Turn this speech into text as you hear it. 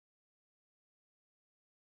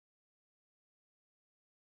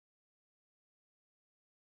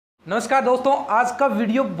नमस्कार दोस्तों, आज का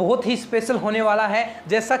वीडियो बहुत ही स्पेशल होने वाला है।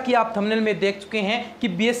 जैसा कि आप थंबनेल में देख चुके हैं कि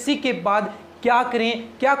बीएससी के बाद क्या करें,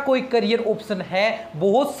 क्या कोई करियर ऑप्शन है।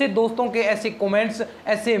 बहुत से दोस्तों के ऐसे कमेंट्स,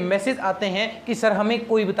 ऐसे मैसेज आते हैं कि सर हमें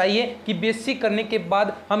कोई बताइए कि बीएससी करने के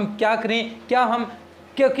बाद हम क्या करें,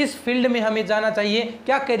 क्या किस फील्ड में हमें जाना चाहिए,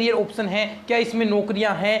 क्या करियर ऑप्शन है, क्या इसमें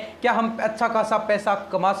नौकरियां हैं, क्या हम अच्छा खासा पैसा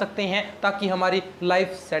कमा सकते हैं ताकि हमारी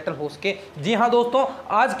लाइफ सेटल हो सके। जी हाँ दोस्तों,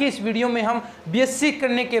 आज के इस वीडियो में हम बीएससी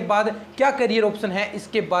करने के बाद क्या करियर ऑप्शन है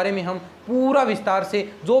इसके बारे में हम पूरा विस्तार से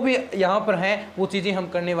जो भी यहाँ पर हैं वो चीज़ें हम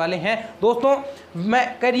करने वाले हैं। दोस्तों,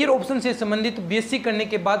 मैं करियर ऑप्शन से संबंधित बीएससी करने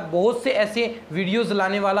के बाद बहुत से ऐसे वीडियोस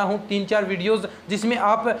लाने वाला हूँ, 3-4 वीडियोस, जिसमें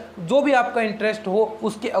आप जो भी आपका इंटरेस्ट हो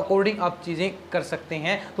उसके अकॉर्डिंग आप चीज़ें कर सकते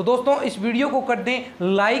हैं। तो दोस्तों, इस वीडियो को कर दें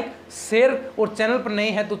लाइक, शेयर, और चैनल पर नए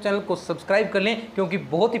हैं तो चैनल को सब्सक्राइब कर लें क्योंकि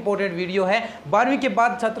बहुत इंपॉर्टेंट वीडियो है। 12वीं के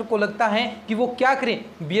बाद छात्र को लगता है कि वो क्या करें,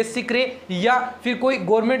 बीएससी करे या फिर कोई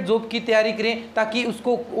गवर्नमेंट जॉब की तैयारी करें ताकि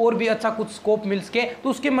उसको और भी अच्छा कुछ स्कोप मिल सके, तो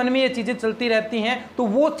उसके मन में ये चीज़ें चलती रहती हैं। तो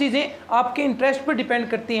वो चीज़ें आपके इंटरेस्ट पर डिपेंड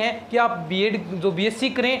करती हैं कि आप बीएड जो बीएससी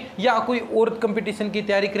करें या कोई और कंपटीशन की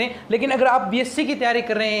तैयारी करें। लेकिन अगर आप बीएससी की तैयारी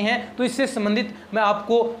कर रहे हैं तो इससे संबंधित मैं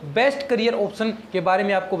आपको बेस्ट करियर ऑप्शन के बारे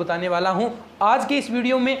में आपको बताने वाला हूं। आज के इस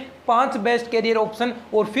वीडियो में 5 बेस्ट करियर ऑप्शन,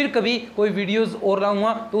 और फिर कभी कोई वीडियोस और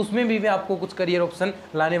लाऊंगा तो उसमें भी मैं आपको कुछ करियर ऑप्शन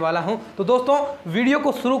लाने वाला हूं। तो दोस्तों, वीडियो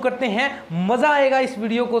को शुरू करते हैं। मज़ा आएगा इस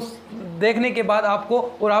वीडियो को देखने के बाद आपको,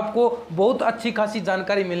 और आपको बहुत अच्छी खासी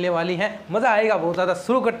जानकारी मिलने वाली है। मज़ा आएगा बहुत ज़्यादा।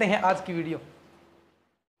 शुरू करते हैं आज की वीडियो।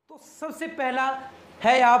 तो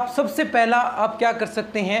सबसे पहला आप क्या कर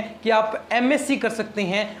सकते हैं कि आप एमएससी कर सकते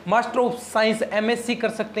हैं, मास्टर ऑफ साइंस एमएससी कर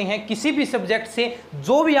सकते हैं किसी भी सब्जेक्ट से,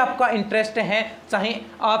 जो भी आपका इंटरेस्ट है। चाहे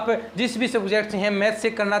आप जिस भी सब्जेक्ट से हैं, मैथ से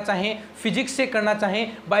करना चाहें, फिजिक्स से करना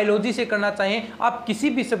चाहें, बायोलॉजी से करना चाहें, आप किसी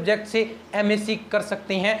भी सब्जेक्ट से एमएससी कर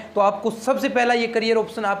सकते हैं। तो आपको सबसे पहला ये करियर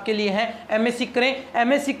ऑप्शन आपके लिए है, एमएससी करें।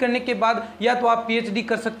 एमएससी करने के बाद या तो आप पीएचडी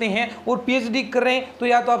कर सकते हैं, और पीएचडी करें तो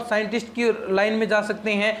या तो आप साइंटिस्ट की लाइन में जा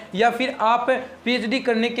सकते हैं, या फिर आप पीएचडी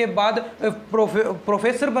करने के बाद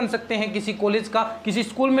प्रोफेसर बन सकते हैं किसी कॉलेज का, किसी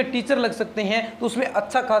स्कूल में टीचर लग सकते हैं। तो उसमें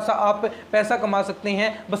अच्छा खासा आप पैसा कमा सकते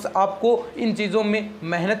हैं। बस आपको इन चीज़ों में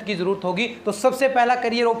मेहनत की ज़रूरत होगी। तो सबसे पहला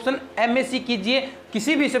करियर ऑप्शन एमएससी कीजिए,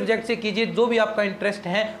 किसी भी सब्जेक्ट से कीजिए, जो भी आपका इंटरेस्ट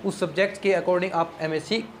है उस सब्जेक्ट के अकॉर्डिंग आप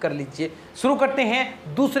एमएससी कर लीजिए। शुरू करते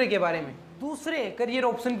हैं दूसरे के बारे में। दूसरे करियर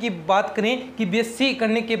ऑप्शन की बात करें कि बीएससी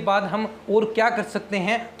करने के बाद हम और क्या कर सकते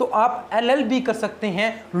हैं, तो आप एलएलबी कर सकते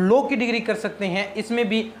हैं, लॉ की डिग्री कर सकते हैं। इसमें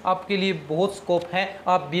भी आपके लिए बहुत स्कोप है।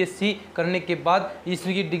 आप बीएससी करने के बाद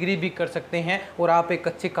इसकी डिग्री भी कर सकते हैं और आप एक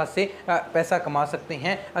अच्छे खासे पैसा कमा सकते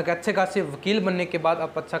हैं। अगर अच्छे खासे वकील बनने के बाद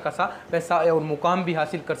आप अच्छा खासा पैसा और मुकाम भी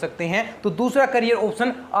हासिल कर सकते हैं। तो दूसरा करियर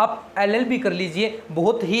ऑप्शन आप एलएलबी कर लीजिए।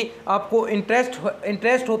 बहुत ही आपको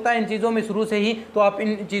इंटरेस्ट होता है इन चीज़ों में शुरू से ही, तो आप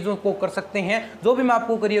इन चीज़ों को कर सकते हैं। जो भी मैं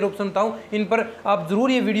आपको करियर ऑप्शन बताऊं, इन पर आप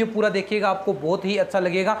जरूर ये वीडियो पूरा देखिएगा, आपको बहुत ही अच्छा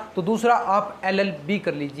लगेगा। तो दूसरा आप एलएलबी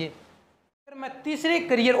कर लीजिए। मैं तीसरे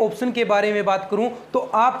करियर ऑप्शन के बारे में बात करूं तो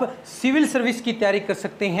आप सिविल सर्विस की तैयारी कर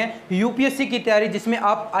सकते हैं, यूपीएससी की तैयारी, जिसमें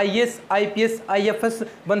आप आईएएस, आईपीएस, आईएफएस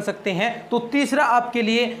बन सकते हैं। तो तीसरा आपके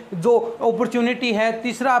लिए जो अपॉर्चुनिटी है,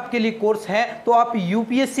 तीसरा आपके लिए कोर्स है, तो आप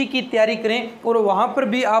यूपीएससी की तैयारी करें और वहां पर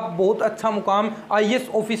भी आप बहुत अच्छा मुकाम आईएएस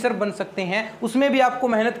ऑफिसर बन सकते हैं। उसमें भी आपको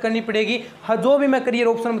मेहनत करनी पड़ेगी। जो भी मैं करियर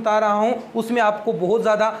ऑप्शन बता रहा हूं उसमें आपको बहुत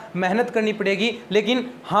ज़्यादा मेहनत करनी पड़ेगी, लेकिन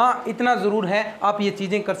हाँ, इतना ज़रूर है आप ये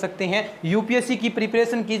चीज़ें कर सकते हैं। यूपीएससी की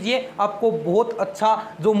प्रिपरेशन कीजिए, आपको बहुत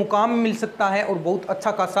अच्छा जो मुकाम मिल सकता है और बहुत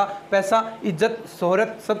अच्छा खासा पैसा, इज्जत,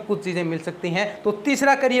 शोहरत, सब कुछ चीज़ें मिल सकती हैं। तो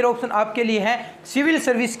तीसरा करियर ऑप्शन आपके लिए है सिविल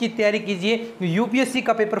सर्विस की तैयारी कीजिए, यूपीएससी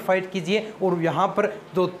का पेपर फाइट कीजिए। और यहाँ पर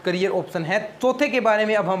जो करियर ऑप्शन है, चौथे के बारे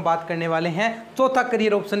में अब हम बात करने वाले हैं। चौथा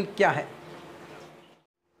करियर ऑप्शन क्या है?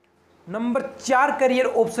 नंबर 4 करियर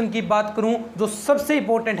ऑप्शन की बात करूं जो सबसे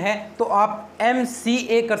इंपॉर्टेंट है, तो आप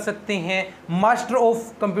एमसीए कर सकते हैं, मास्टर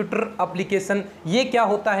ऑफ कंप्यूटर एप्लीकेशन। ये क्या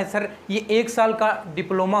होता है सर? ये 1 साल का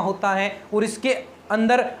डिप्लोमा होता है और इसके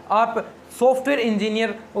अंदर आप सॉफ्टवेयर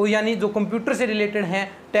इंजीनियर, यानी जो कंप्यूटर से रिलेटेड हैं,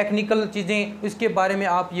 टेक्निकल चीज़ें, इसके बारे में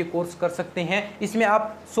आप ये कोर्स कर सकते हैं। इसमें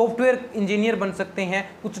आप सॉफ्टवेयर इंजीनियर बन सकते हैं,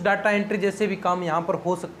 कुछ डाटा एंट्री जैसे भी काम यहाँ पर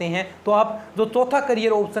हो सकते हैं। तो आप जो चौथा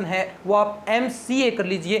करियर ऑप्शन है वो आप एमसीए कर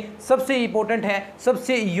लीजिए। सबसे इंपॉर्टेंट है,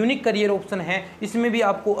 सबसे यूनिक करियर ऑप्शन है। इसमें भी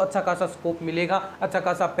आपको अच्छा खासा स्कोप मिलेगा, अच्छा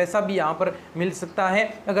खासा पैसा भी यहाँ पर मिल सकता है।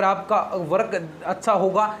 अगर आपका वर्क अच्छा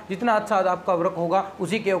होगा, जितना अच्छा आपका वर्क होगा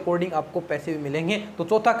उसी के अकॉर्डिंग आपको पैसे भी मिलेंगे। तो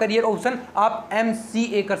चौथा करियर ऑप्शन आप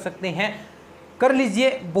एमसीए कर सकते हैं, कर लीजिए।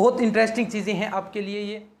 बहुत इंटरेस्टिंग चीज़ें हैं आपके लिए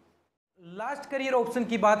ये। लास्ट करियर ऑप्शन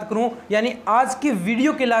की बात करूं, यानी आज के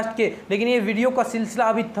वीडियो के लास्ट के, लेकिन ये वीडियो का सिलसिला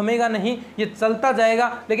अभी थमेगा नहीं, ये चलता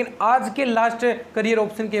जाएगा। लेकिन आज के लास्ट करियर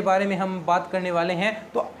ऑप्शन के बारे में हम बात करने वाले हैं।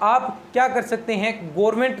 तो आप क्या कर सकते हैं,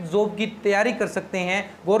 गवर्नमेंट जॉब की तैयारी कर सकते हैं।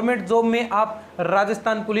 गवर्नमेंट जॉब में आप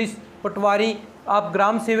राजस्थान पुलिस, पटवारी, आप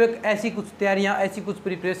ग्राम सेवक, ऐसी कुछ तैयारियां, ऐसी कुछ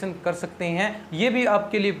प्रिपरेशन कर सकते हैं। ये भी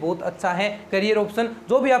आपके लिए बहुत अच्छा है करियर ऑप्शन।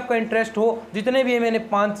 जो भी आपका इंटरेस्ट हो, जितने भी मैंने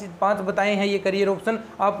पांच बताए हैं ये करियर ऑप्शन,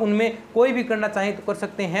 आप उनमें कोई भी करना चाहें तो कर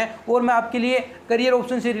सकते हैं। और मैं आपके लिए करियर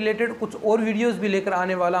ऑप्शन से रिलेटेड कुछ और वीडियोज़ भी लेकर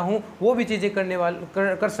आने वाला हूँ, वो भी चीज़ें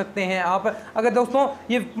कर सकते हैं आप। अगर दोस्तों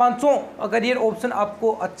ये 500 करियर ऑप्शन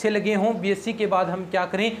आपको अच्छे लगे हों, BSc के बाद हम क्या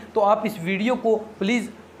करें, तो आप इस वीडियो को प्लीज़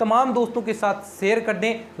तमाम दोस्तों के साथ शेयर कर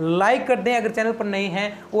दें, लाइक कर दें अगर चैनल पर नए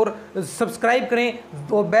हैं, और सब्सक्राइब करें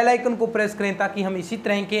और बेल आइकन को प्रेस करें, ताकि हम इसी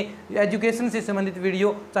तरह के एजुकेशन से संबंधित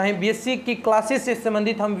वीडियो, चाहे BSc की क्लासेस से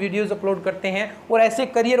संबंधित हम वीडियोस अपलोड करते हैं, और ऐसे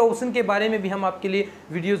करियर ऑप्शन के बारे में भी हम आपके लिए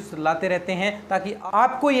वीडियोस लाते रहते हैं, ताकि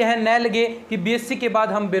आपको यह न लगे कि BSc के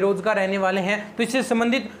बाद हम बेरोजगार रहने वाले हैं। तो इससे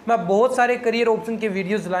संबंधित मैं बहुत सारे करियर ऑप्शन के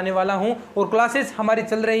वीडियोज़ लाने वाला हूँ, और क्लासेस हमारी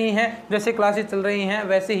चल रही हैं, जैसे क्लासेस चल रही हैं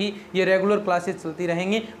वैसे ही ये रेगुलर क्लासेस चलती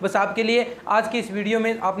रहेंगी। बस आपके लिए आज के इस वीडियो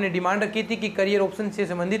में आपने डिमांड रखी थी कि करियर ऑप्शन से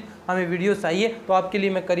संबंधित हमें वीडियोस चाहिए, तो आपके लिए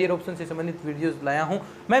मैं करियर ऑप्शन से संबंधित वीडियोस लाया हूं।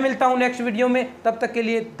 मैं मिलता हूं नेक्स्ट वीडियो में, तब तक के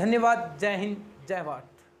लिए धन्यवाद। जय हिंद, जय भारत।